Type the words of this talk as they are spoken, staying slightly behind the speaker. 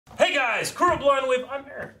guys, Crew of Blind Wave. I'm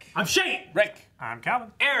Eric. I'm Shane. Rick. I'm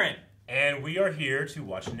Calvin. Aaron. And we are here to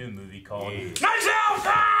watch a new movie called Nice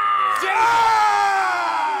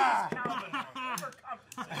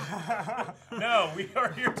No, we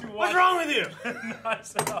are here to watch... What's wrong with you?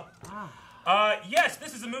 Nice yes,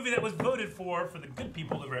 this is a movie that was voted for the good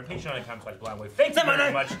people over at Patreon.com/blindwave. Thank you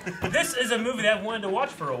very much. This is a movie that I've wanted to watch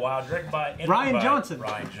for a while, directed by Ryan Johnson.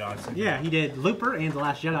 Ryan Johnson. Yeah, he did Looper and The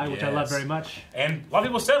Last Jedi, which I love very much. And a lot of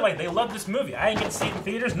people said like they love this movie. I didn't get to see it in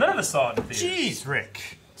theaters. None of us saw it in theaters. Jeez,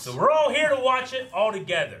 Rick. So we're all here to watch it all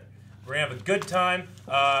together. We're gonna have a good time.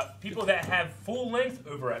 People that have full length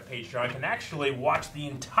over at Patreon can actually watch the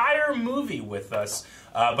entire movie with us.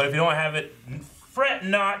 But if you don't have it, fret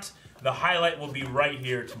not. The highlight will be right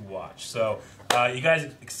here to watch. So, you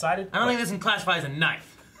guys excited? I don't think this can classify as a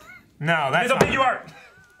knife. No, that's not what you are.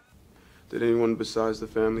 Did anyone besides the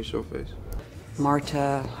family show face?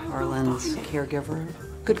 Marta, Harlan's caregiver.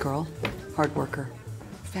 Good girl, hard worker.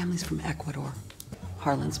 Family's from Ecuador.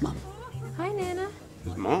 Harlan's mom. Hi, Nana.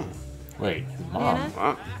 His mom? Wait, his mom? Nana?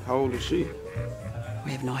 Wow. How old is she?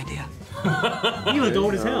 We have no idea. He looked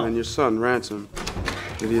old as hell. And your son, Ransom,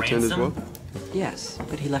 did he attend as well? Yes,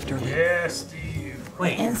 but he left early. Yes, Steve.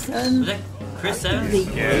 Wait, was that Chris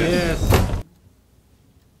Evans? Yes.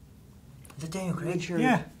 Is it Daniel Craig?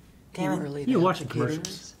 Yeah. Damn it. Early You to watch help the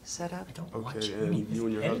commercials. Set up? I don't watch Okay, any. and you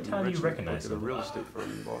and your husband, Anytime you Richard, recognize work at a him. real estate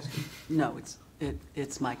firm in Boston. No,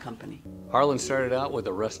 it's my company. Harlan started out with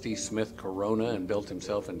a Rusty Smith Corona and built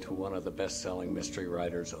himself into one of the best-selling mystery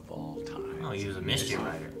writers of all time. Oh, he was a mystery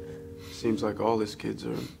writer. Seems like all his kids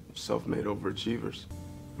are self-made overachievers.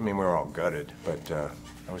 I mean, we're all gutted, but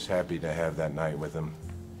I was happy to have that night with him,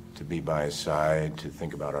 to be by his side, to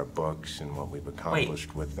think about our books and what we've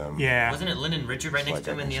accomplished with them. Yeah. Wasn't it Lynn and Richard right It's next like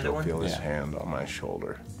to him I in can the other still one? feel his hand on my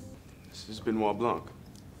shoulder. This is Benoit Blanc.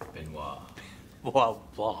 Benoit. Wow,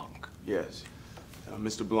 Blanc. Yes.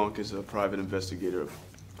 Mr. Blanc is a private investigator of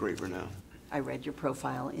great renown. I read your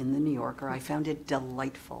profile in the New Yorker. I found it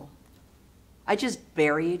delightful. I just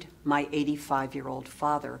buried my 85-year-old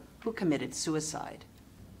father who committed suicide.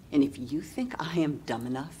 And if you think I am dumb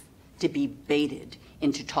enough to be baited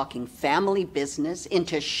into talking family business,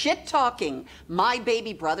 into shit-talking my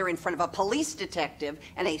baby brother in front of a police detective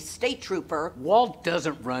and a state trooper... Walt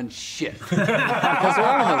doesn't run shit. Because there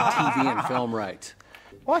are no TV and film rights.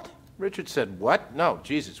 What? Richard said what? No,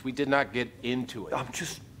 Jesus, we did not get into it. I'm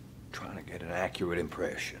just trying to get an accurate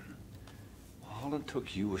impression. Harlan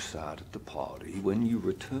took you aside at the party. When you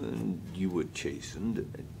returned, you were chastened.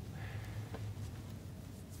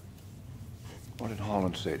 What did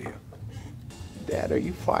Harlan say to you? Dad, are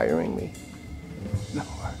you firing me? No,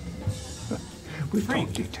 we'll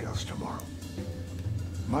talk details tomorrow.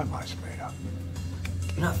 My mind's made up.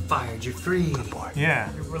 You're not fired, you're free. Good boy. Yeah.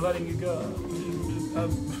 We're letting you go.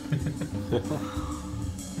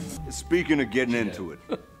 Speaking of getting into it,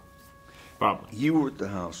 Probably. you were at the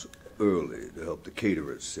house early to help the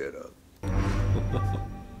caterers set up.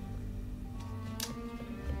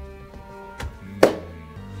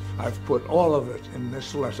 I've put all of it in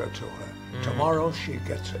this letter to her. Tomorrow she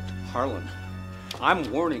gets it. Harlan,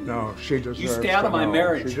 I'm warning you. No, she deserves You stay out to of my know.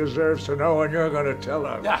 marriage. She deserves to know, and you're going to tell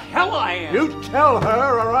her. The hell I am! You tell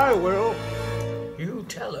her, or I will. You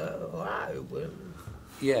tell her, or I will.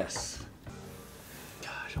 Yes.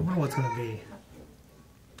 Gosh, I wonder what's going to be.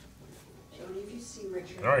 I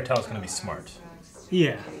can already tell it's gonna be smart.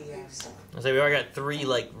 Yeah. I say we already got 3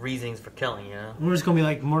 like reasons for killing, you know? We're just going to be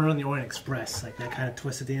like Murder on the Orient Express, like that kind of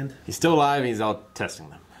twist at the end. He's still alive and he's out testing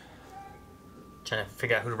them. Trying to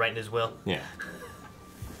figure out who to write in his will. Yeah.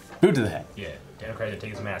 Boot to the head. Yeah, Daniel Craig to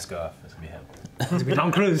take his mask off. That's gonna be him. It's going to be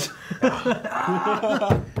Tom Cruise.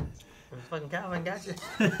 Fucking Calvin, gotcha.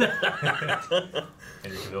 Henry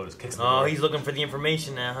Cavill just kicks the Oh, door. he's looking for the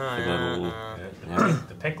information now, huh? Yeah.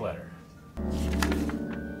 The pink letter.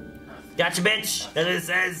 Gotcha, bitch! That's what it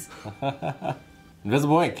says.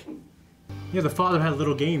 Invisible ink. Yeah, the father had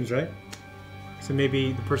little games, right? So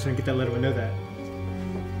maybe the person who get that letter would know that.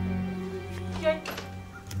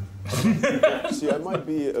 See, I might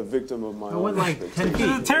be a victim of my I own went like 10 expectations. feet.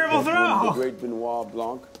 This is a terrible throw! The great Benoit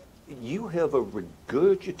Blanc. You have a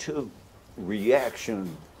regurgitative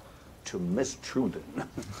reaction to Miss Truden.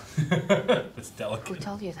 It's delicate. Who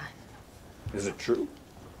told you that? Is it true?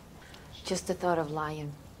 Just the thought of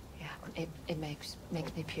lying. Yeah, it makes me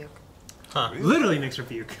puke. Huh. Literally makes her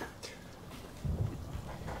puke.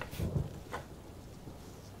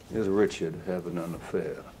 Is Richard having an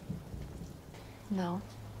affair? No.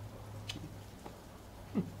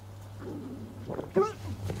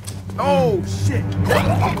 Oh, shit!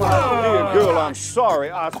 Dear girl, I'm sorry.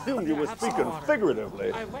 I assumed you were speaking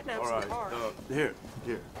figuratively. All right, here.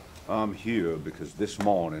 I'm here because this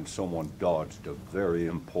morning someone dodged a very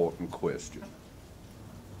important question.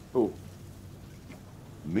 Who?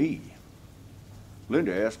 Me.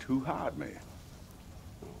 Linda asked who hired me.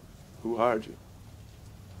 Who hired you?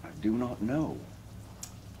 I do not know.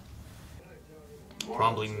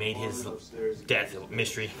 Probably made his death a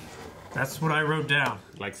mystery. That's what I wrote down.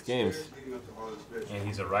 Likes games. And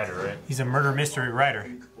he's a writer, right? He's a murder mystery writer.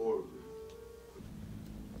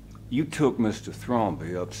 You took Mr.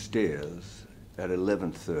 Thromby upstairs at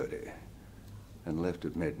 11:30 and left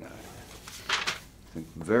at midnight. Think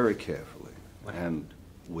very carefully and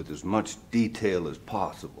with as much detail as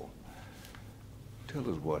possible. Tell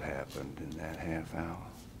us what happened in that half hour.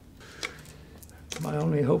 My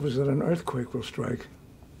only hope is that an earthquake will strike.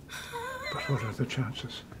 But what are the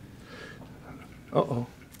chances? Uh-oh.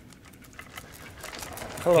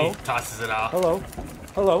 Hello? He tosses it off. Hello?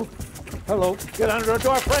 Hello? Hello? Get under a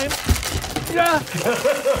door frame! Yeah!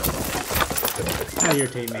 That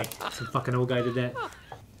irritate me. Some fucking old guy did that.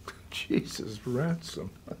 Jesus,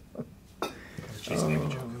 ransom. Oh,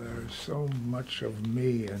 there's so much of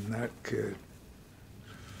me in that kid.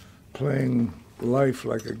 Playing life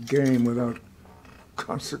like a game without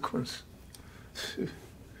consequence.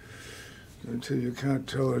 Until you can't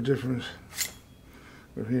tell the difference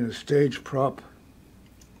between a stage prop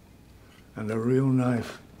and a real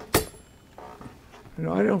knife. You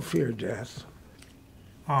know, I don't fear death.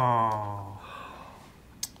 Oh.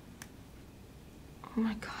 Oh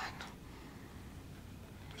my God.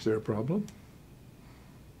 Is there a problem?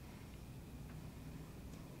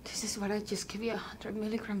 This is what I just give you 100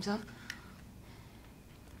 milligrams of.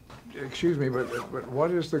 Excuse me, but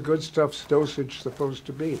what is the good stuff's dosage supposed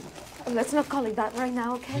to be? Let's not call it that right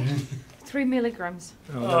now, okay? 3 milligrams.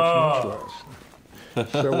 Oh, that's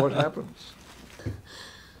much less. So what happens?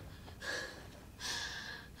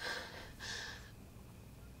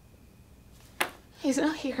 He's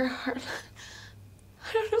not here, Harlan.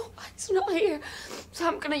 I don't know why he's not here. So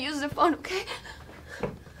I'm gonna use the phone, okay?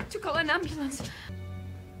 To call an ambulance.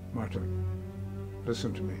 Martha,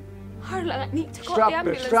 listen to me. Harlan, I need to call Stop the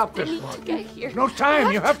ambulance. this, stop They this. need to get here. No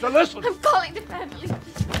time, you have to listen. I'm calling the family.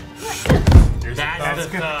 That's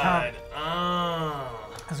the good thud. Oh. I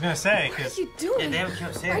was gonna say, What are because you doing? Yeah, they haven't come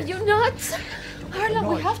Are upstairs. you nuts? Harlan,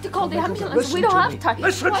 we have to call the ambulance. Listen We don't to have me. time.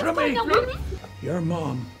 Listen What's to me. going on, Mommy? Your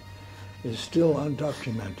mom is still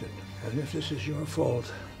undocumented, and if this is your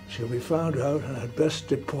fault, she'll be found out and at best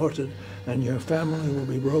deported, and your family will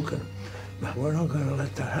be broken. But we're not going to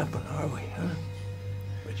let that happen, are we, huh?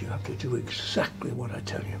 But you have to do exactly what I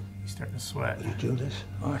tell you. he's starting to sweat. Will you do this,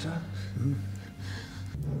 Martha? Hmm?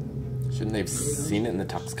 Shouldn't they have seen it in the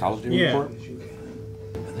toxicology Yeah. report?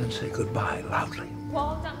 And then say goodbye loudly.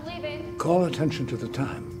 Walt, I'm leaving. Call attention to the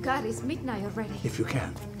time, God, it's midnight already. if you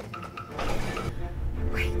can.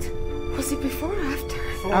 Wait, was it before or after?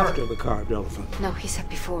 After the carved elephant. No, he said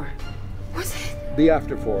before. Was it? Be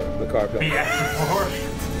after for the carved elephant.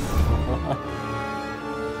 Yeah.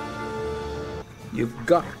 You've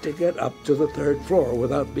got to get up to the 3rd floor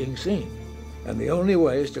without being seen. And the only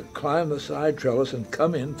way is to climb the side trellis and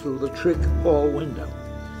come in through the trick hall window.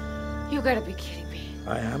 You gotta be kidding me.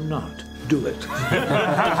 I am not. Do it.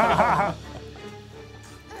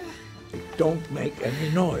 Don't make any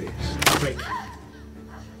noise. Wait.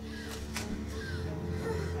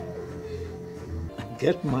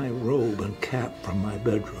 Get my robe and cap from my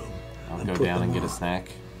bedroom. I'll go down and get a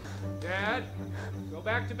snack. Dad, go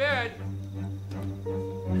back to bed.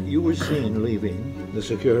 You were seen leaving. The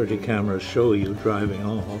security cameras show you driving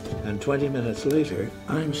off. And 20 minutes later,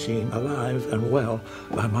 I'm seen alive and well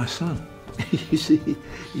by my son. You see,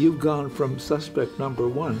 you've gone from suspect number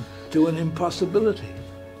 1 to an impossibility.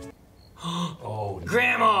 Oh,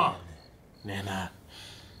 Grandma! Nana.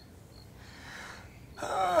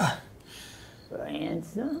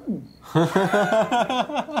 Grandson. You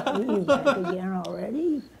back again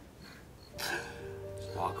already?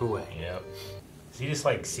 Walk away. Yep. Is he just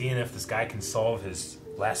like seeing if this guy can solve his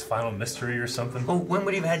last final mystery or something? Well, when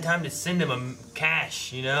would he have had time to send him a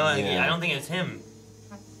cash, you know? Yeah. I don't think it's him.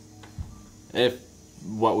 If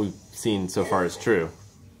what we've seen so far is true.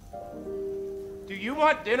 Do you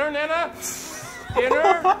want dinner, Nana?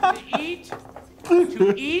 Dinner? To eat?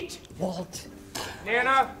 To eat? Walt.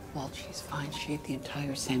 Nana? Walt, she's fine. She ate the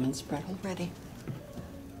entire salmon spread already.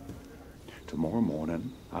 Tomorrow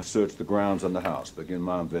morning, I search the grounds and the house, begin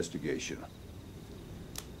my investigation.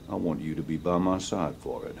 I want you to be by my side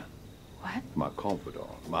for it. What? My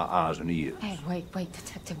confidant, my eyes and ears. Hey, wait,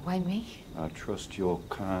 Detective, why me? I trust your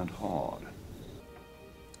kind heart.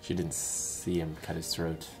 She didn't see him cut his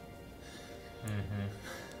throat.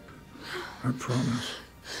 I promise.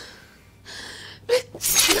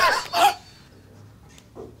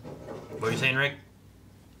 are you saying, Rick?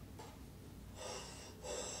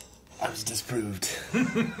 I was disproved.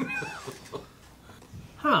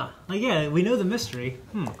 Huh. Like, yeah, we know the mystery.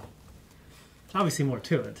 There's obviously more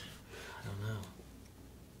to it. I don't know.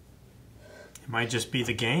 It might just be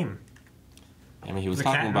the game. I mean, he was The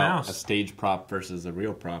cat talking and about mouse. a stage prop versus a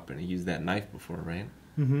real prop, and he used that knife before, right?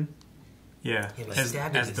 Mm-hmm. Yeah, Yeah, but as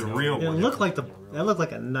stabbed the it real It one. looked like that looked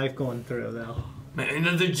like a knife going through, though.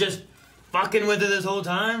 Man, they're just fucking with it this whole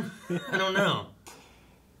time? I don't know.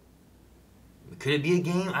 Could it be a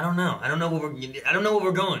game? I don't know. I don't know where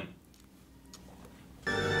we're going.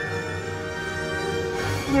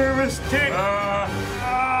 Nervous tick.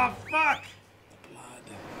 Fuck.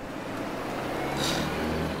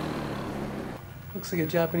 Looks like a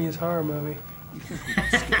Japanese horror movie.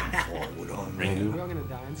 Forward on me. We're all gonna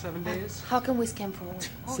die in 7 days? How can we scan forward?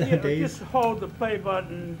 7 days. Just hold the play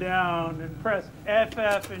button down and press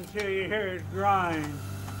FF until you hear it grind.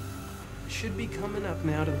 Should be coming up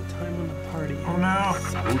now to the time when the party ends. Oh no.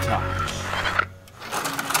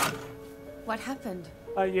 What happened?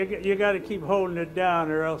 You got to keep holding it down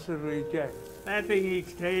or else it'll eject. That thing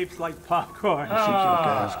eats tapes like popcorn. You think your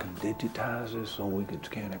guys can digitize this so we can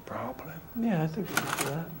scan it properly? Yeah, I think we can do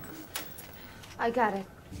that. I got it.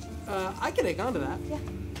 I can hang on to that. Yeah.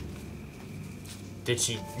 Did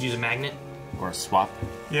she use a magnet? Or a swap?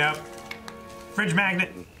 Yep. Fridge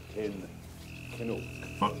magnet.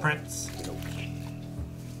 Footprints.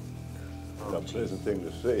 What a pleasant thing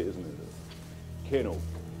to say, isn't it? Keno.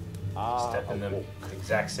 Step in them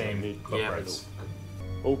exact same footprints.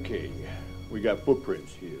 Okay, we got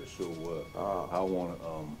footprints here, so I want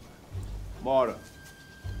to, Marta,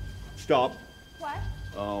 stop. What?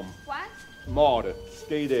 What? Marta,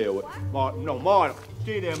 stay there. Marta, no, Marta,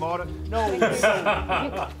 stay there, Marta. No. Did you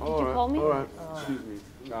call me? All right. Excuse me.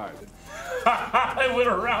 All right. I went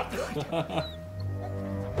around.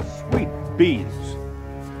 Sweet beans.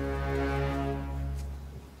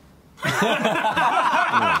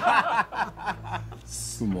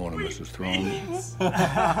 Good morning, Mrs. Throne.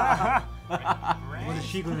 What is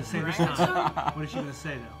she going to say this time? What is she going to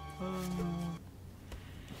say, though?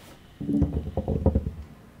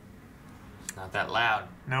 It's not that loud.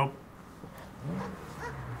 Nope.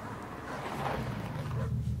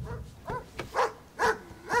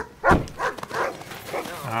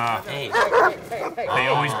 Hey. They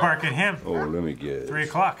always bark at him. Oh, let me guess. 3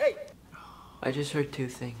 o'clock. I just heard 2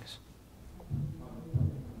 things.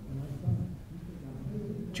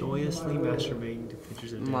 Joyously masturbating to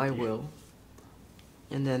pictures of dead My people. will.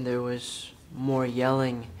 And then there was more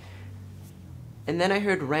yelling. And then I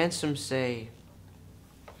heard Ransom say,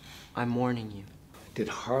 I'm warning you. Did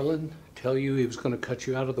Harlan tell you he was going to cut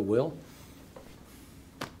you out of the will?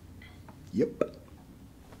 Yep.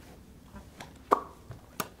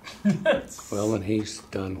 Well, and he's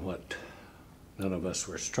done what none of us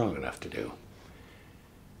were strong enough to do.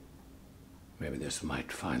 Maybe this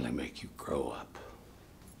might finally make you grow up.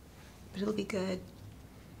 But it'll be good.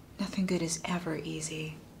 Nothing good is ever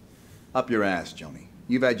easy. Up your ass, Joni.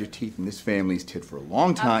 You've had your teeth in this family's tit for a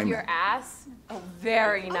long time. Up your ass? Oh,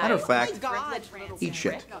 very nice. Matter of fact, God. eat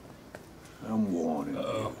shit. I'm warning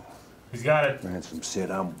you. He's got it. Ransom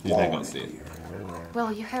said I'm He's not warning gonna see it. you.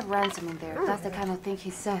 Well, you have Ransom in there. That's the kind of thing he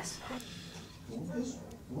says.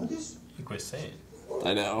 He quit saying.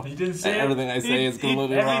 I know. He didn't say it. Everything I say is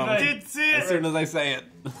completely wrong. He did say it. As soon as I say it.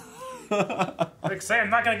 Like, say I'm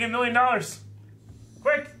not gonna get $1 million.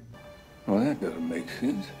 Quick. Well, that doesn't make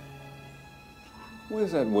sense.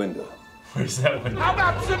 Where's that window? Where's that window? How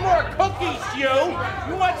about some more cookies, you?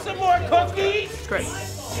 You want some more cookies? Great.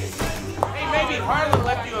 Hey, maybe Harlan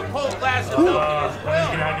left you a cold glass of milk in his will. He's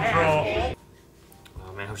gonna have control.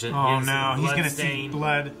 Oh man, Oh no, he's gonna see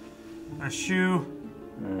blood. A shoe.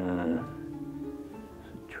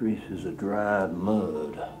 Traces of dried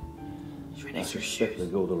mud. It's right I next to your suspect they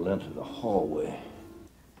go the length of the hallway.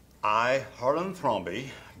 I, Harlan Thromby,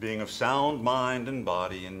 being of sound mind and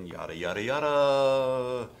body and yada yada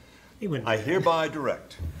yada, I hereby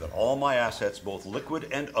direct that all my assets, both liquid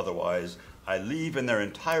and otherwise, I leave in their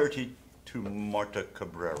entirety to Marta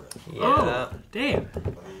Cabrera. Oh, damn.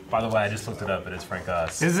 By the way, I just looked it up. It is Frank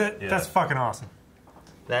Oz. Is it? Yeah. That's fucking awesome.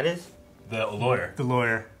 That is? The lawyer. The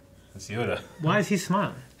lawyer. It's Yoda. Why is he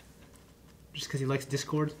smiling? Just because he likes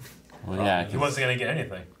Discord? Well, yeah. He wasn't gonna get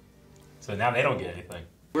anything. So now they don't get anything.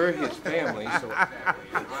 We're his family, so... There's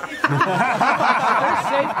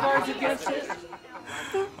safeguards against it.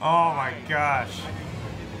 Oh my gosh.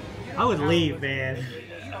 I would leave, man.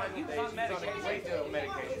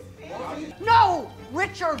 No!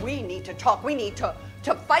 Richard, we need to talk. We need to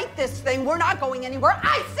fight this thing. We're not going anywhere.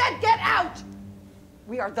 I said get out!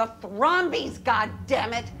 We are the Thrombies,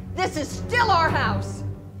 goddammit! This is still our house!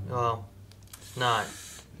 Well, it's not.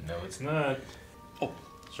 No, it's not. Oh,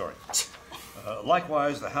 sorry.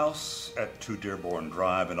 Likewise, the house at 2 Dearborn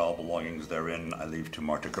Drive and all belongings therein I leave to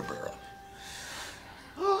Marta Cabrera.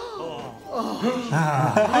 Little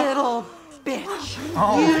bitch!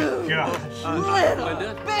 Oh you my gosh.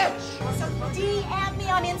 little bitch! So DM me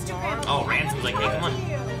on Instagram. Oh, Ransom's like, hey, come on.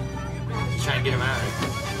 He's trying to get him out of it.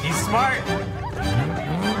 He's smart.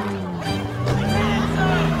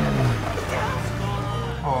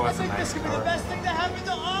 Oh, that's a nice This could be the best thing to happen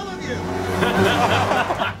to all of you.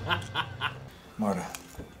 Marta,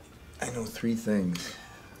 I know 3 things.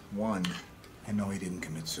 1, I know he didn't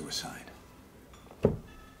commit suicide.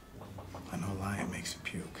 I know lying makes you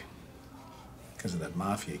puke. Because of that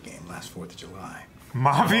Mafia game last 4th of July.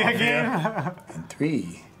 Mafia game? And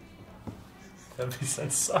 3, That makes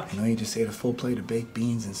sense. I know you just ate a full plate of baked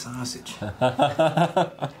beans and sausage.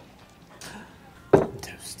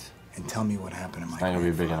 Toast. And tell me what happened to my It's not gonna be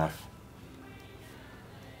big grandfather. enough.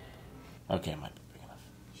 Okay, it might be big enough.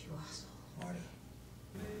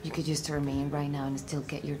 You could just turn me in right now and still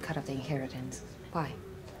get your cut of the inheritance. Why?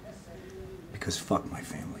 Because fuck my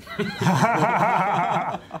family.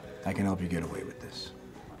 I can help you get away with this.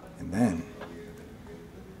 And then,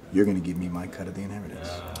 you're gonna give me my cut of the inheritance.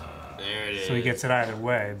 There it is. So he gets it either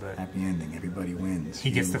way, but Happy ending, everybody wins. he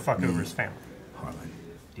gets You, to fuck me, over his family. Harlan.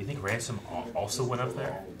 Do you think Ransom also went up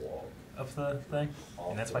there? Up the thing?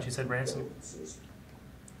 And that's why she said Ransom?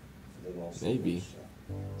 Maybe.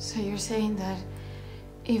 So you're saying that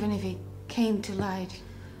even if it came to light,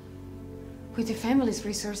 with the family's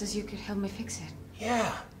resources, you could help me fix it?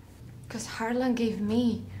 Yeah. Because Harlan gave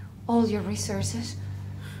me all your resources.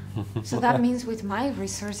 So that means with my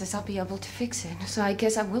resources, I'll be able to fix it. So I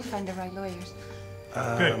guess I will find the right lawyers.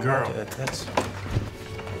 Good girl. That's...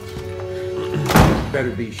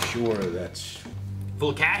 Better be sure that's...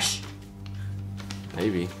 Full cash?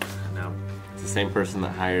 Maybe. No. It's the same person that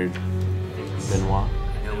hired Benoit.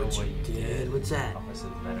 I know what you did. What's that? Office of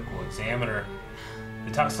the Medical Examiner.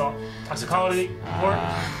 The toxicology report.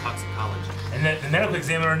 Toxicology. And the medical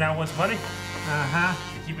examiner now wants money? Uh-huh.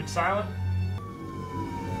 To keep it silent?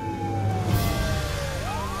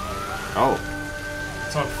 Oh.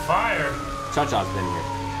 It's on fire. Cha-Cha's been here.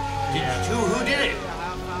 Who did it?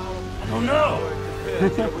 I don't know.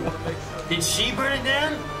 Did she burn it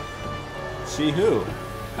down? She who?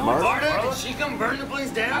 Marta? Did she come burn the place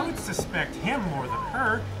I down? would suspect him more than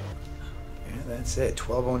her. Yeah, that's it.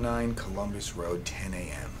 1209 Columbus Road, 10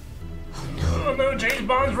 a.m. Oh no, James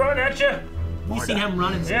Bond's running at you. You seen him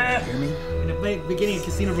running? Yeah. Hear me? In the beginning of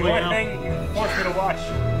Casino The Royale. only thing you forced me to watch.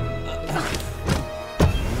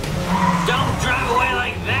 Don't drive away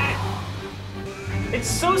like that! It's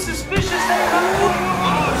so suspicious that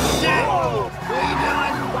Oh shit!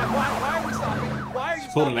 Why are we stopping? Why are you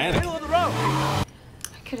Pulled stopping an in the attic. middle of the road?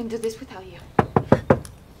 I couldn't do this without you.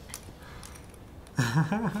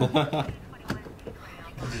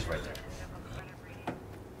 He's right there.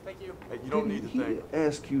 Thank you. Hey, you don't need to Did he thank.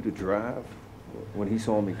 ask you to drive when he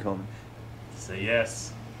saw me coming? Say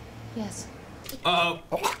yes. Yes.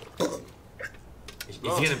 Uh-oh. He's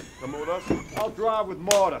gonna... Come with us. I'll drive with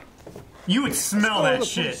Marta. You would smell that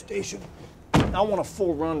shit. Station. I want a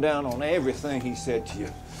full rundown on everything he said to you.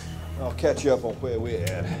 I'll catch you up on where we're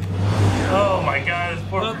at. Oh my God, this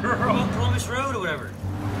poor Well, girl. Columbus Road or whatever.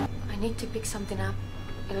 I need to pick something up.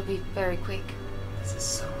 It'll be very quick. This is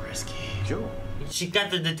so risky. Joe. She got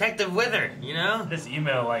the detective with her, you know? This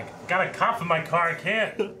email, like, got a cop in my car, I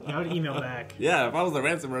can't. I would email back. Yeah, if I was the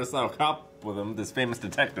ransomer, I saw a cop with him, this famous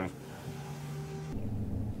detective.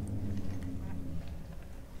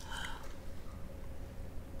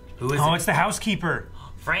 Who is Oh, it? it's the housekeeper.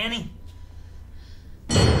 Franny?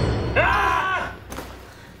 Ah!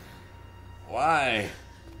 Why?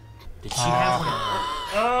 Did she have one?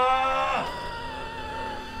 Ah!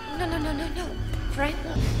 No, no, no, no, no. Frank,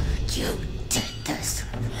 you did this.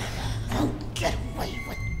 Don't get away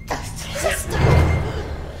with this, sister.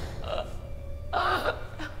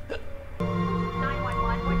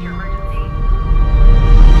 911, what's your emergency?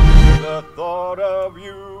 The thought of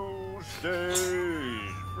you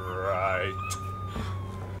stays bright.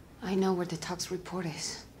 I know where the tox report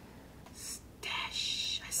is.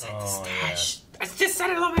 Stash. I said the Oh, stash. I just said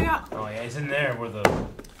it, let me go. Oh yeah, it's in there where the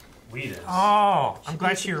weed is. Oh, I'm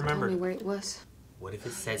glad she Tell me remembered. where it was. What if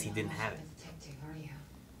it says he didn't have it? Detective, are you?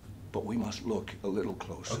 But we must look a little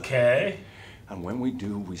closer. Okay. And when we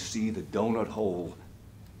do, we see the donut hole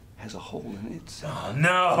has a hole in it. Oh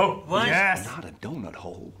no. What? Yes. Not a donut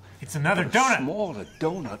hole. It's another but a donut. smaller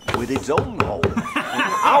donut with its own hole. And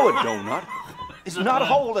our donut is not a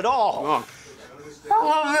hole at all. Look,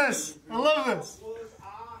 love this. I love this.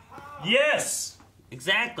 Yes!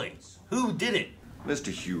 Exactly. Who did it?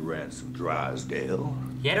 Mr. Hugh Ransom Drysdale.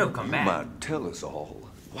 Yeah, don't come back. You might tell us all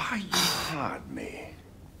why you hired me.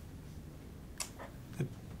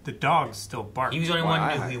 The dog's still barking. He was the only one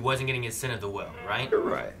who knew he wasn't getting his sin of the will, right? You're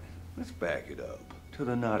right. Let's back it up. To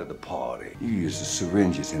the night of the party, you used the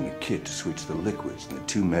syringes in the kit to switch the liquids and the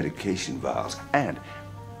 2 medication vials. And,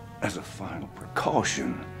 as a final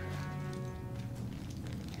precaution,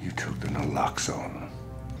 you took the naloxone.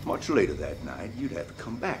 Much later that night, you'd have to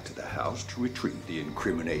come back to the house to retrieve the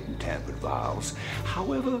incriminating tampered vials.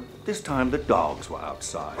 However, this time the dogs were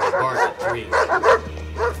outside. Bark at 3.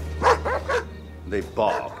 They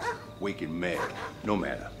barked, waking Meg. No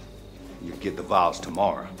matter. You get the vials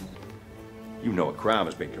tomorrow. You know a crime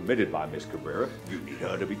has been committed by Miss Cabrera. You need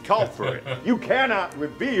her to be caught for it. You cannot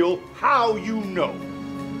reveal how you know.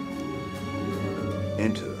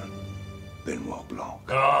 Enter Benoit Blanc.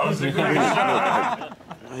 Oh, it's a great shot.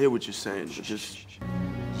 I hear what you're saying, but just...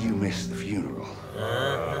 You missed the funeral.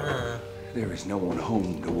 There is no one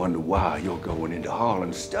home to wonder why you're going into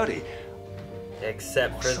Harlan's study.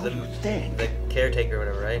 Except for the caretaker or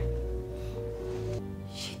whatever, right?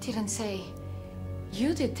 She didn't say,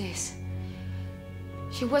 you did this.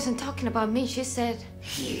 She wasn't talking about me. She said,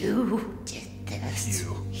 you did this.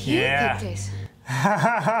 You Yeah. did this.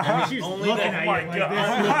 I mean, she's Only looking the- at you like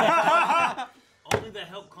this. Only the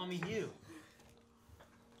help call me you.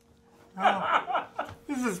 Oh,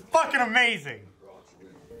 this is fucking amazing.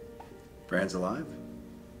 Fran's alive?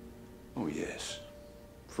 Oh, yes.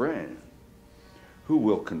 Fran, who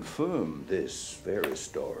will confirm this very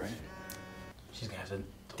story. She's gonna have to...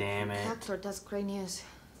 Damn it. Doctor, that's great news.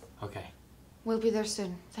 Okay. We'll be there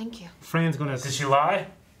soon. Thank you. Fran's gonna... Did she lie?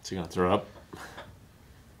 Is she gonna throw up?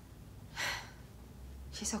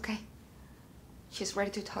 She's okay. She's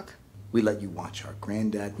ready to talk. We let you watch our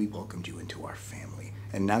granddad. We welcomed you into our family.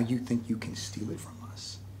 And now you think you can steal it from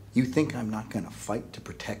us? You think I'm not gonna fight to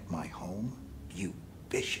protect my home? You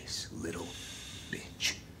vicious little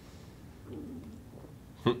bitch.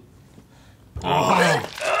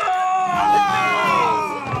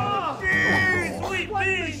 Sweet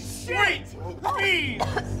beans! Sweet beans!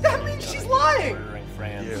 That means she's lying!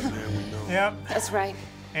 Yep. That's right.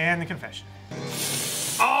 And the confession.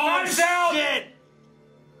 Oh, out! shit!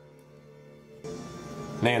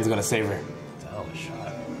 Nan's gonna save her. It's a hell of a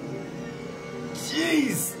shot.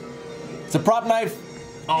 Jeez! It's a prop knife.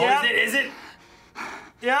 Oh, Yep. is it?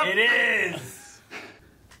 Yep. It is!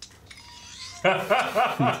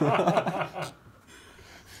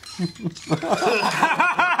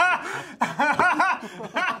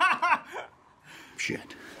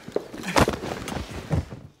 Shit.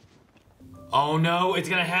 Oh no, it's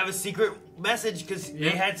gonna have a secret message because they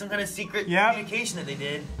had some kind of secret communication that they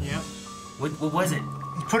did. Yep. What was it?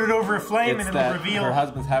 Put it over a flame It's and it'll that reveal. her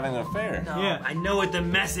husband's having an affair. No, Yeah. I know what the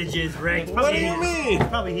message is, Rick. What do you mean?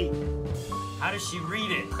 Probably heat. How does she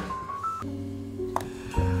read it?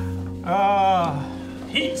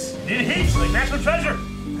 Heat! Need heat! Like national treasure!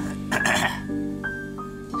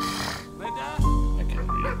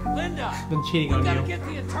 Linda, Been cheating we on gotta you. get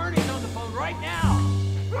the attorneys on the phone right now.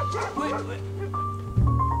 Wait.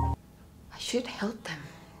 I should help them,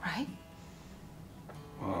 right?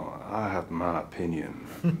 Well, I have my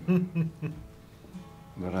opinion.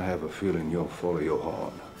 But I have a feeling you'll follow your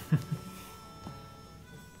heart.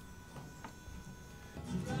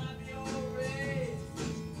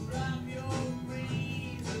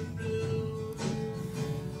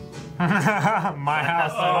 My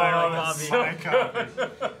house, my copy.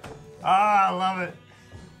 Ah, I love it.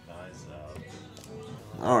 Nice.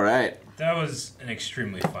 All right. That was an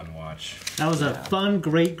extremely fun watch. That was a fun,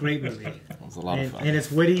 great movie. That was a lot of fun. And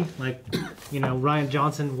it's witty, like, Ryan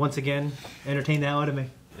Johnson once again entertained the hell out of me.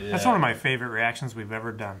 Yeah. That's one of my favorite reactions we've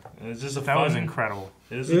ever done. It was just a That fun, was incredible.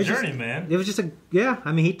 It was a journey, man. It was just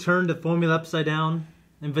he turned the formula upside down,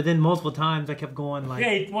 but then multiple times I kept going like...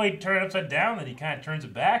 Yeah, he turned it upside down, then he kind of turns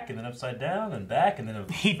it back, and then upside down, and back, and then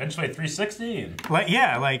eventually 360. And...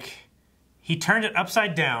 he turned it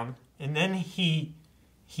upside down, and then he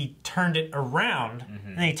turned it around,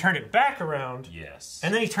 and then he turned it back around. Yes.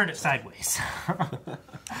 And then he turned it sideways.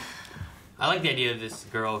 I like the idea of this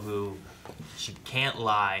girl who she can't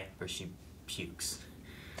lie or she pukes.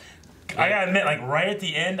 I gotta admit, right at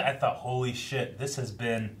the end, I thought, holy shit, this has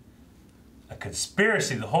been a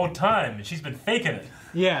conspiracy the whole time, and she's been faking it.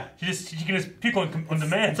 Yeah. She can just puke on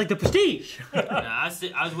demand. It's like the Prestige. I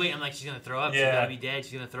was waiting, I'm like, she's gonna throw up, she's Yeah. gotta be dead,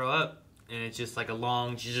 she's gonna throw up. And it's just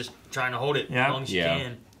she's just trying to hold it Yeah. as long as she Yeah.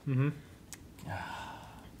 can.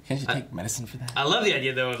 Can't you take medicine for that? I love the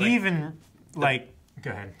idea though of He even,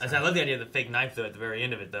 Go ahead. I love the idea of the fake knife though at the very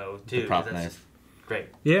end of it though too. The prop 'cause that's knife. Great.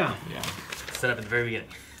 Yeah. Yeah. Set up at the very beginning.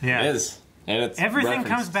 Yeah. It is. And it's Everything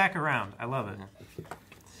referenced. comes back around. I love it.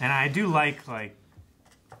 And I do like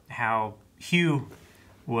how Hugh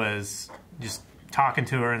was just talking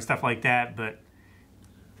to her and stuff like that, but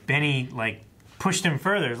Benny like pushed him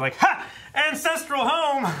further. It's like, ha! Ancestral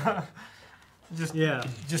home!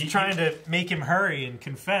 Just trying to make him hurry and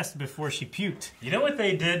confess before she puked. You know what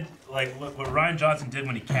they did? Like what Rian Johnson did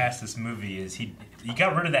when he cast this movie is he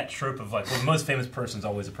got rid of that trope of like, well, the most famous person is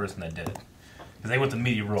always the person that did it, because they went the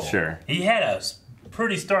media role. Sure. He had a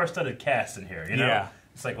pretty star-studded cast in here. You know. Yeah.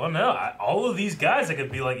 It's like, well, no, all of these guys, I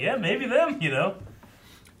could be like, yeah, maybe them. You know.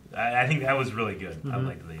 I think that was really good. I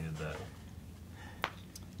like that they did that.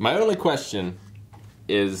 My only question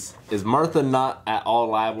is Martha not at all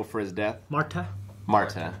liable for his death? Marta.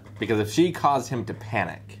 Because if she caused him to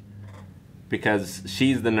panic, because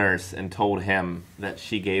she's the nurse and told him that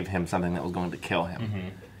she gave him something that was going to kill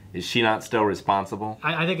him, is she not still responsible?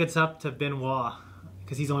 I think it's up to Benoit,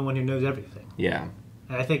 because he's the only one who knows everything. Yeah.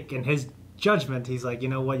 And I think in his judgment, he's like, you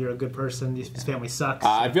know what, you're a good person, his family sucks.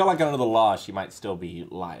 I feel like under the law, she might still be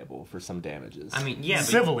liable for some damages. I mean, yeah. But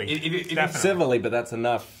civilly. Civilly, but that's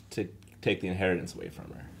enough to take the inheritance away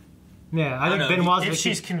from her. Yeah, I think Benoit's... If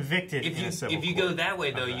she's convicted if in a civil If you court. go that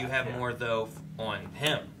way, though, you have more, though, on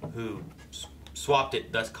him, who swapped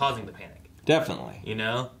it, thus causing the panic. Definitely. You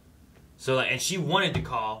know? So, like, and she wanted to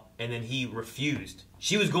call, and then he refused.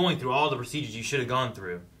 She was going through all the procedures you should have gone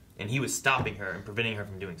through, and he was stopping her and preventing her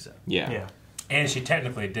from doing so. Yeah. And she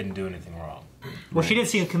technically didn't do anything wrong. Well, she did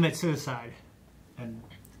see him commit suicide. And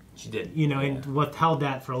she did. You know, and withheld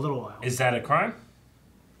that for a little while. Is that a crime?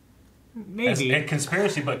 Maybe. And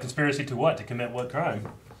conspiracy, but conspiracy to what? To commit what crime?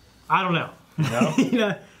 I don't know. No? You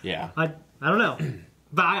know? Yeah. I don't know.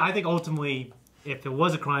 But I think ultimately, if it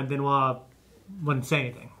was a crime, Benoit wouldn't say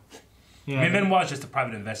anything. Yeah. I mean, Benoit's just a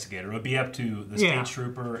private investigator. It would be up to the state Yeah.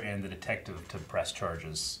 trooper and the detective to press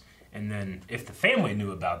charges. And then if the family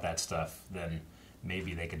knew about that stuff, then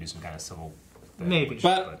maybe they could do some kind of civil thing. Maybe.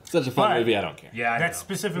 But such a fun movie, I don't care. Yeah, I That's know.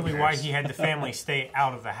 specifically Who why cares? he had the family stay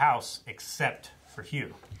out of the house, except for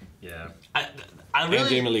Hugh. Yeah. I And really...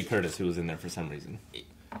 Jamie Lee Curtis, who was in there for some reason.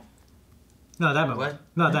 No, that moment. What?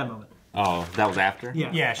 Not that moment. Oh, that was after?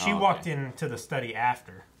 Yeah. Yeah, she Oh, okay. walked into the study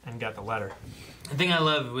after and got the letter. The thing I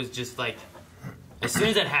love was just, like, as soon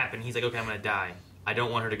as that happened, he's like, okay, I'm going to die. I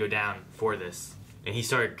don't want her to go down for this. And he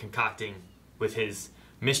started concocting with his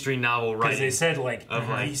mystery novel writing. Because they said, like, of,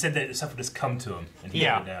 like, he said that stuff would just come to him. And he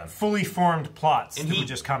wrote it down. Fully formed plots and that he would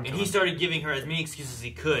just come to and him. he started giving her as many excuses as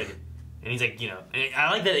he could. And he's like, you know, and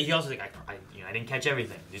I like that he also like, I didn't catch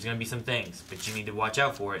everything. There's gonna be some things, but you need to watch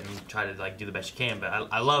out for it and try to like do the best you can. But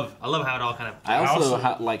I love how it all kind of. I also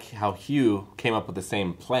like how Hugh came up with the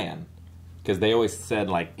same plan, because they always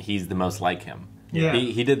said like he's the most like him. Yeah.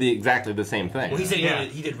 He did exactly the same thing. Well, he said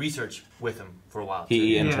he did research with him for a while.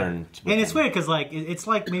 He too. interned. And it's weird because like it's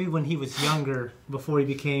like maybe when he was younger, before he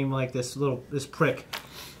became like this prick.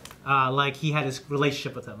 Like he had his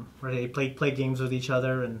relationship with him, where they played games with each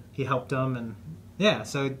other, and he helped him, and yeah.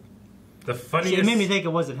 So the funniest. It made me think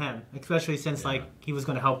it wasn't him, especially since like he was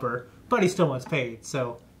going to help her, but he still wants paid.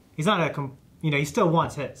 So he's not he still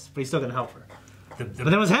wants his, but he's still going to help her. But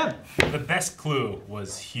then it was him. The best clue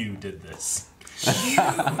was Hugh did this.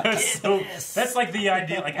 That's like the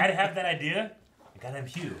idea. Like I'd have that idea. Goddamn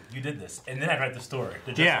Hugh, you did this, and then I'd write the story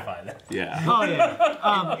to justify that. Yeah. Oh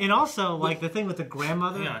yeah. And also like the thing with the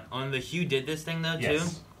grandmother. Hang on the Hugh did this thing though too.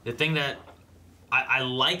 Yes. The thing that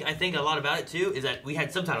I think a lot about it too is that we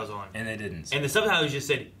had subtitles on, and they didn't. And the subtitles just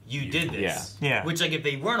said you did this. Yeah. Which like if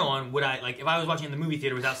they weren't on, would I like if I was watching in the movie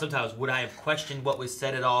theater without subtitles, would I have questioned what was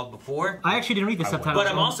said at all before? I actually didn't read the subtitles.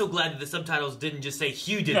 But I'm also glad that the subtitles didn't just say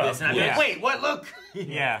Hugh did this, and I'd be Yeah. like, wait, what? Look.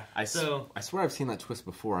 Yeah. I swear I've seen that twist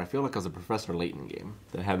before. I feel like it was a Professor Layton game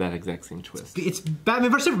that had that exact same twist. It's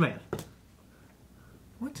Batman vs Superman.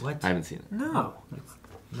 What? I haven't seen it. No.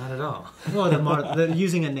 Not at all. Well, they're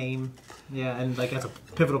using a name, yeah, and like as a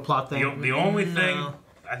pivotal plot thing. The only thing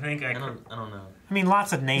I think I don't know. I mean,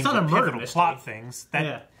 lots of names It's not are a murder pivotal mystery. plot things. That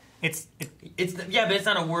Yeah. it's Yeah, but it's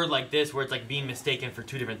not a word like this where it's like being mistaken for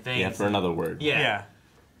two different things. Yeah, for another word. Yeah.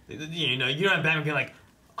 You know, you don't have Batman being like,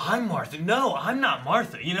 I'm Martha. No, I'm not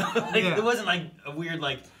Martha. You know, like Yeah. it wasn't like a weird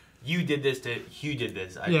like you did this to Hugh did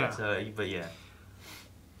this. Yeah. But yeah.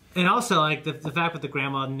 And also, like, the fact with the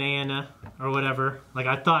grandma, Nana, or whatever, like,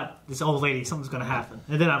 I thought this old lady, something's going to happen.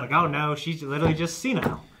 And then I'm like, oh no, she's literally just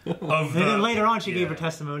senile. And then later on, she gave her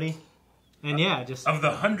testimony. And yeah, just... Of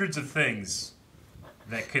the hundreds of things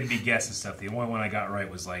that could be guessed and stuff, the only one I got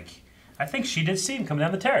right was like, I think she did see him come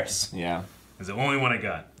down the terrace. Yeah. It was the only one I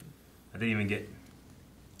got. I didn't even get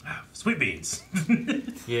Sweet beans.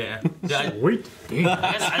 Yeah. Sweet beans.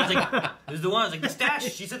 I was like, there's the one. I was like, the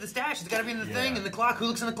stash. She said the stash. It's got to be in the thing. And the clock. Who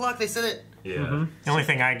looks in the clock? They said it. Yeah. Mm-hmm. The only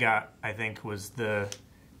thing I got, I think, was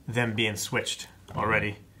them being switched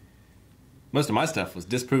already. Most of my stuff was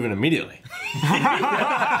disproven immediately.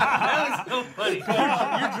 That was so funny.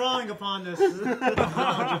 You're drawing upon this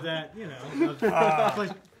knowledge of that, you know.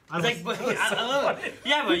 I love it.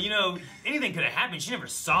 Yeah, but you know, anything could have happened. She never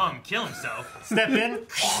saw him kill himself. Step in,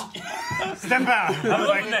 step out. I was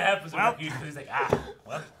like, that happens. Well, he's like,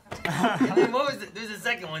 well. I mean, what was it? There's a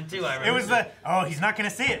second one too. I remember. It was he's not gonna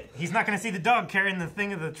see it. He's not gonna see the dog carrying the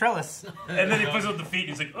thing of the trellis. And then he puts up the feet.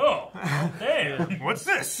 And he's like, oh damn, what's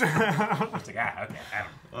this? It's like, okay.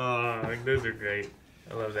 Oh, those are great.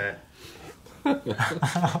 I love that.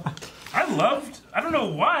 I don't know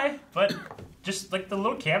why, but just like the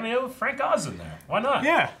little cameo of Frank Oz in there. Why not?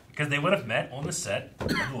 Yeah. Because they would have met on the set of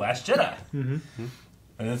The Last Jedi. Mm-hmm.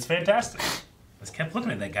 And it's fantastic. I just kept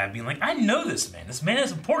looking at that guy being like, I know this man. This man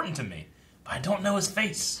is important to me. But I don't know his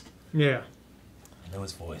face. Yeah. I know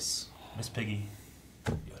his voice. Miss Piggy.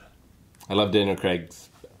 I love Daniel Craig's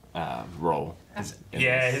role. His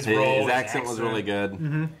accent was really good.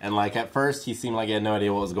 Mm-hmm. And like at first he seemed like he had no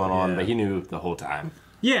idea what was going on, but he knew the whole time.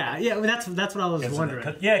 Yeah, I mean, that's what I was wondering.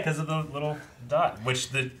 Because of the little dot, which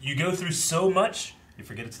you go through so much, you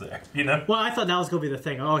forget it's there. You know. Well, I thought that was going to be the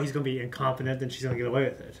thing. Oh, he's going to be incompetent, then she's going to get away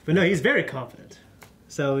with it. But no, he's very confident.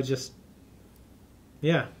 So it just,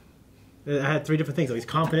 yeah. I had three different things. Oh, he's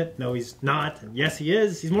competent. No, he's not. And yes, he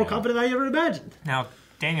is. He's more competent than I ever imagined. Now,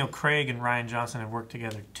 Daniel Craig and Rian Johnson have worked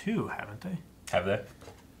together too, haven't they? Have they?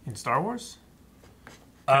 In Star Wars?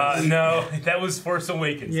 No, that was Force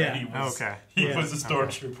Awakens. Yeah. He was, okay. He was a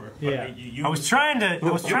stormtrooper. Yeah. You I was trying to. I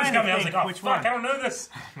was trying to I was think like, oh which fuck, one. I don't know this.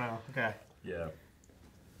 No. Okay. Yeah.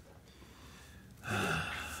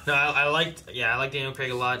 No, I liked Daniel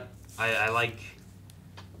Craig a lot. I like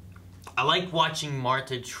watching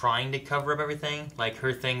Marta trying to cover up everything, like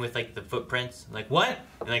her thing with like the footprints, like what,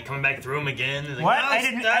 and like coming back through them again. And, like, What?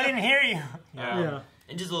 no, I didn't hear you. Yeah.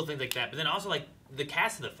 And just little things like that. But then also like the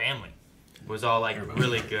cast of the family was all like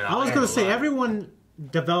really good. I was going to say everyone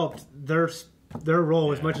developed their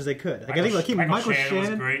role as much as they could. Like I think like Michael Shannon was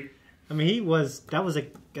great. I mean, that was a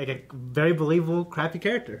very believable, crappy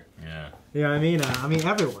character. Yeah. You know what I mean?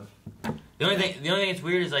 Everyone. The only thing that's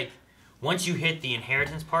weird is like once you hit the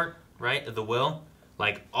inheritance part, right, of the will,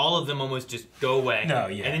 like all of them almost just go away. No,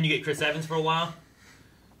 yeah. And then you get Chris Evans for a while.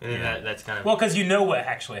 And then that's kind of well, because you know what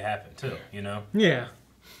actually happened too. You know. Yeah.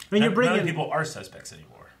 I mean, you're bringing none of people are suspects anymore.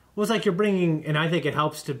 Well, it's like you're bringing, and I think it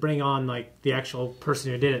helps to bring on like the actual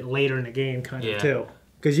person who did it later in the game, kind of too,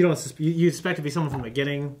 because you don't you expect it to be someone from the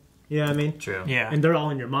beginning. You know what I mean? True. Yeah. And they're all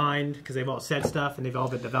in your mind because they've all said stuff and they've all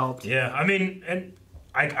been developed. Yeah, I mean, and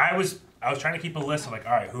I was trying to keep a list of like,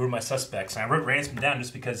 all right, who are my suspects? And I wrote Ransom down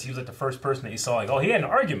just because he was like the first person that you saw. Like, oh, he had an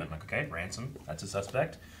argument. I'm like, okay, Ransom, that's a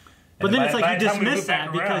suspect. But then it's like you dismiss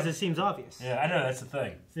that because it seems obvious. Yeah, I know, that's the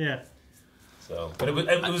thing. Yeah. So, but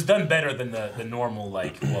it was done better than the normal,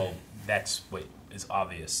 like, well, that's what is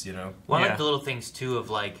obvious, you know? Well, I like the little things, too, of,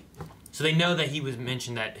 like, so they know that he was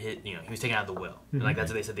mentioned that, he was taken out of the will. And, like, that's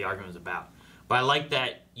what they said the argument was about. But I like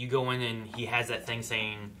that you go in and he has that thing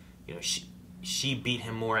saying, you know, she beat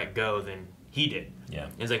him more at Go than he did. Yeah.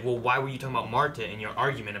 And it's like, well, why were you talking about Marta in your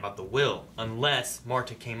argument about the will? Unless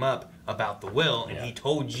Marta came up about the will and he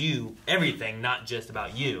told you everything, not just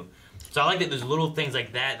about you. So I like that there's little things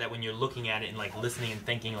like that when you're looking at it and, like, listening and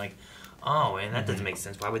thinking, like, oh, and that doesn't make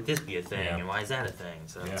sense. Why would this be a thing? And why is that a thing?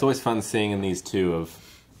 So It's always fun seeing in these two of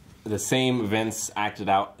the same events acted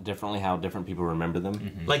out differently, how different people remember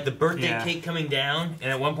them. Like the birthday cake coming down,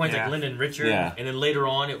 and at one point it's like Linda and Richard, and then later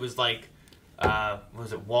on it was like,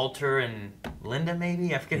 was it Walter and Linda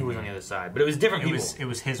maybe? I forget who was on the other side, but it was different people. It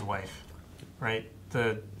was his wife, right?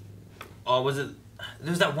 Oh, was it?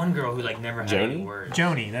 There was that one girl who like never had any words.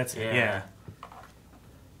 Joni, that's it. Yeah.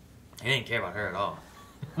 He didn't care about her at all.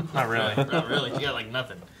 Not really. Not really. She got like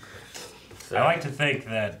nothing. So. I like to think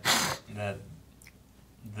that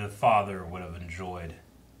the father would have enjoyed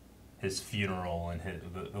his funeral and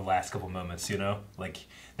the last couple moments, you know, like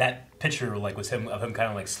that picture, like was him kind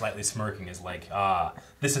of like slightly smirking, is like,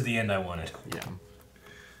 this is the end I wanted. Yeah.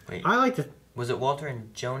 Wait, I like to. Was it Walter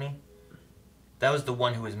and Joni? That was the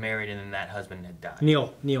one who was married, and then that husband had died.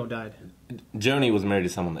 Neil died. Joni was married to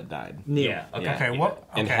someone that died. Neil. Yeah. Okay. Okay. What?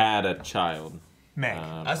 And had a child. Meg.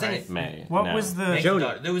 I was thinking May. What was the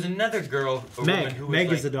daughter? There was another girl, woman who was Meg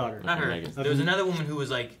like, is the daughter. Not her. There was another woman who was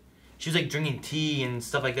like, she was like drinking tea and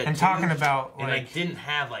stuff like that. And too, talking about and like didn't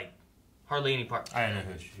have like hardly any part. I don't know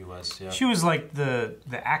who she was. Yeah. She was like the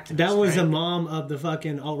activist. That was right? the mom of the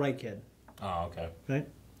fucking alt-right kid. Oh, okay. Right?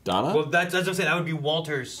 Donna? Well, that's what I'm saying. That would be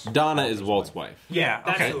Walter's. Donna is Walt's wife. Yeah,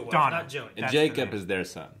 that's okay. who it was, Donna. not Joni. And That's Jacob is their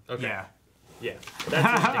son. Okay. Yeah. Yeah. That's what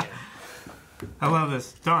I'm thinking. I love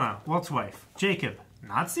this. Donna, Walt's wife. Jacob,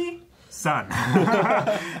 Nazi? Son.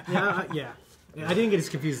 Yeah. I didn't get as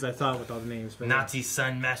confused as I thought with all the names. But Nazi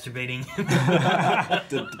son masturbating.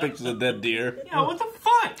 the pictures of dead deer. Yeah, what the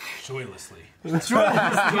fuck? Joylessly. Can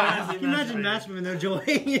you imagine masturbating and their joy?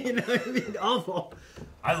 You know what I mean? Awful.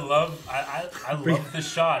 I love the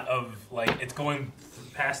shot of like it's going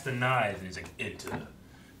past the knives and he's like into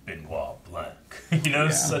Benoit Blanc. You know,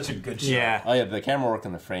 it's such a good shot. Yeah. Oh yeah, the camera work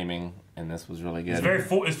and the framing, and this was really good. It's very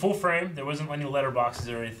full. It's full frame. There wasn't any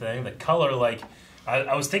letterboxes or anything. The color, like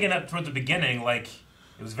I was thinking that toward the beginning, like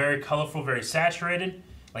it was very colorful, very saturated,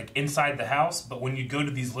 like inside the house. But when you go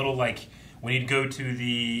to these little like when you'd go to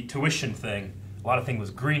the tuition thing, a lot of things was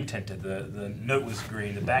green tinted. The note was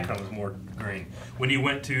green. The background was more green. When you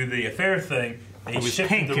went to the affair thing, they It was shifted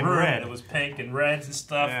pink the and room. red. It was pink and reds and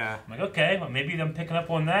stuff. Yeah. I'm like, okay, well, maybe I'm picking up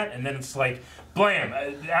on that. And then it's like, blam,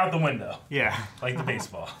 out the window. Yeah. Like the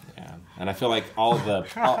baseball. Yeah, and I feel like all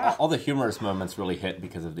the humorous moments really hit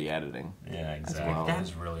because of the editing. Yeah, exactly. Well. That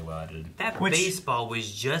was really well edited. That baseball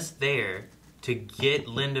was just there to get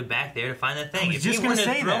Linda back there to find that thing. I was If just he going to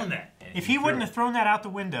wouldn't say have thrown that. If he wouldn't have thrown that out the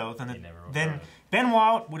window, then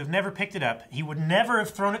Benoit would have never picked it up. He would never have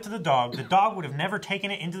thrown it to the dog. The dog would have never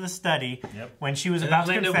taken it into the study when she was And about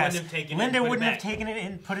to Linda confess. wouldn't have taken it and Linda put it wouldn't have back. taken it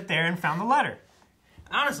and put it there and found the letter.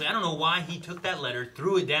 Honestly, I don't know why he took that letter,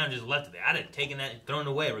 threw it down, and just left it there. I'd have taken that and thrown it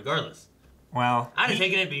away regardless. Well, I'd have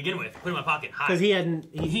taken it to begin with, put it in my pocket, hide. because he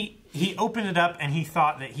hadn't. He opened it up and he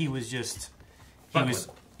thought that he was just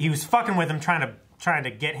he was fucking with him, trying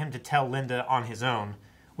to get him to tell Linda on his own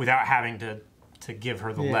without having to give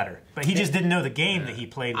her the Yeah. letter. But he just didn't know the game that he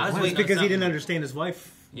played with Linda. It's because he didn't understand his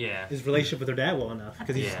wife. Yeah. His relationship with her dad well enough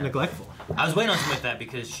because he's neglectful. I was waiting on something like that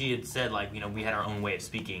because she had said, like, you know, we had our own way of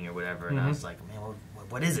speaking or whatever, and I was like, man,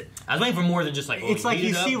 what is it? I was waiting for more than just like, It's well, like heat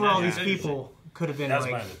you it up, see where all that's these it. people could have been That's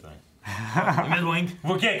like. my other thing. Ms. Wing?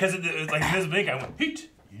 Well, yeah, because it was like Ms. Wing, I went, heat.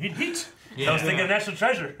 You need heat. Yeah. I was thinking National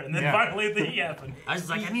Treasure, and then Yeah. finally the heat happened. I was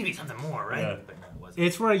like, I need to be something more, right? Yeah. But no, it wasn't.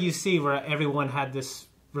 It's where you see where everyone had this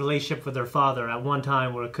relationship with their father at one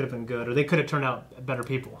time where it could have been good, or they could have turned out better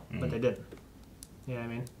people, but they didn't. You know what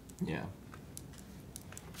I mean? Yeah.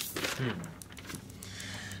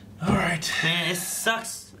 All right. Man, it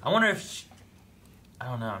sucks. I wonder if I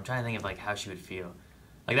don't know. I'm trying to think of like how she would feel.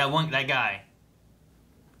 Like that guy.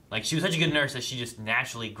 Like she was such a good nurse that she just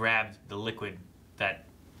naturally grabbed the liquid that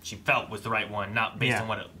she felt was the right one, not based on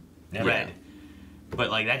what it read. But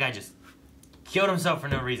like that guy just killed himself for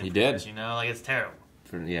no reason. He did. This, you know, like it's terrible.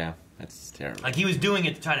 That's terrible. Like he was doing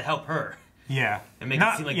it to try to help her. Yeah. And make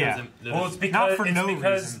it seem like there was Well, it's because not for it's no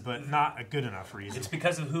because reason, but not a good enough reason. It's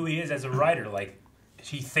because of who he is as a writer. Like,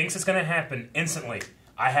 he thinks it's going to happen instantly.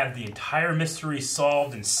 I have the entire mystery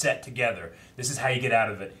solved and set together. This is how you get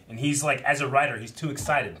out of it. And he's like, as a writer, he's too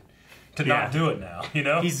excited to not do it now. You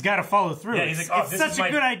know, he's got to follow through. Yeah, he's like, oh, it's this such is a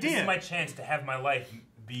my, good idea. This is my chance to have my life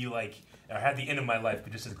be like, or have the end of my life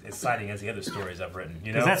be just as exciting as the other stories I've written.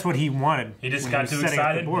 You know, Because that's what he wanted. He just when got was too setting up the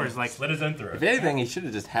excited. boards, He like, slit his own throat. If anything, he should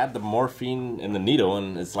have just had the morphine and the needle,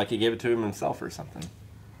 and it's like he gave it to him himself or something.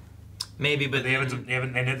 Maybe, but they have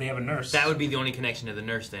a nurse. That would be the only connection to the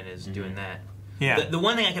nurse then is doing that. Yeah. The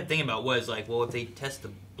one thing I kept thinking about was like, well, if they test the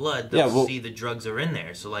blood, they'll Yeah, well- see the drugs are in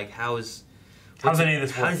there. So like, How's any of this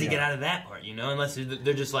How work? does he Yeah. get out of that part? You know, unless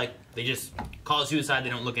they're just like they just call it suicide, they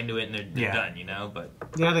don't look into it, and they're done. You know, but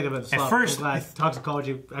Yeah, I think about the At first, I'm glad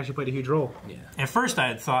toxicology actually played a huge role. Yeah. At first, I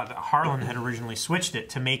had thought that Harlan had originally switched it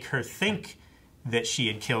to make her think that she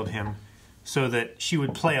had killed him, so that she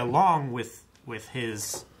would play along with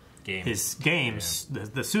his games,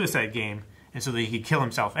 the suicide game, and so that he could kill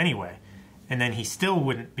himself anyway, and then he still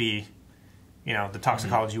wouldn't be, you know, the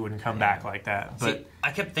toxicology wouldn't come back like that. But see,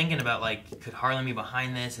 I kept thinking about like, could Harlan be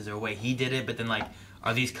behind this? Is there a way he did it? But then like,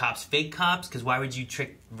 are these cops fake cops? Because why would you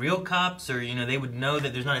trick real cops? Or you know, they would know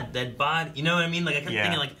that there's not a dead body. You know what I mean? Like I kept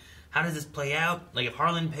thinking like, how does this play out? Like if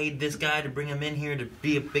Harlan paid this guy to bring him in here to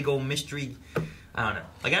be a big old mystery. I don't know.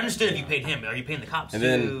 Like I understood if you paid him, but are you paying the cops And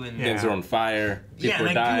too? then things are on fire. People are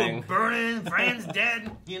like dying. people are burning, friends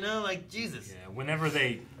dead. You know, like Jesus. Yeah, when they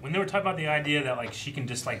were talking about the idea that like she can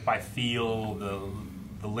just like by feel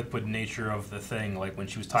the liquid nature of the thing, like when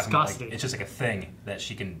she was talking about like, it's just like a thing that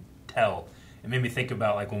she can tell. It made me think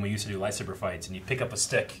about like when we used to do lightsaber fights and you pick up a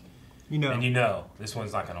stick, and you know this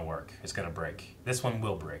one's not going to work. It's going to break. This one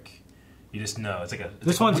will break. You just know. It's like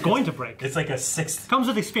This one's going to break. It's like a sixth. Comes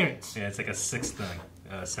with experience. Yeah, it's like a sixth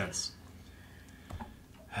thing sense.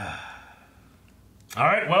 All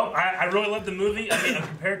right, well, I really loved the movie. I mean,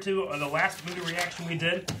 compared to the last movie reaction we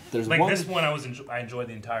did, There's like one- this one, I enjoyed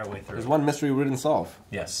the entire way through. There's one mystery we didn't solve.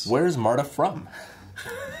 Yes. Where's Marta from?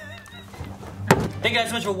 Thank you guys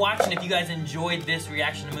so much for watching. If you guys enjoyed this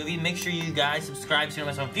reaction to the movie, make sure you guys subscribe so you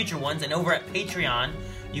don't miss on future ones. And over at Patreon,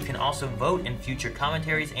 you can also vote in future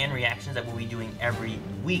commentaries and reactions that we'll be doing every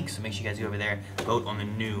week. So make sure you guys go over there, vote on the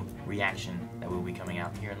new reaction that will be coming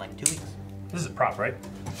out here in like 2 weeks. This is a prop, right?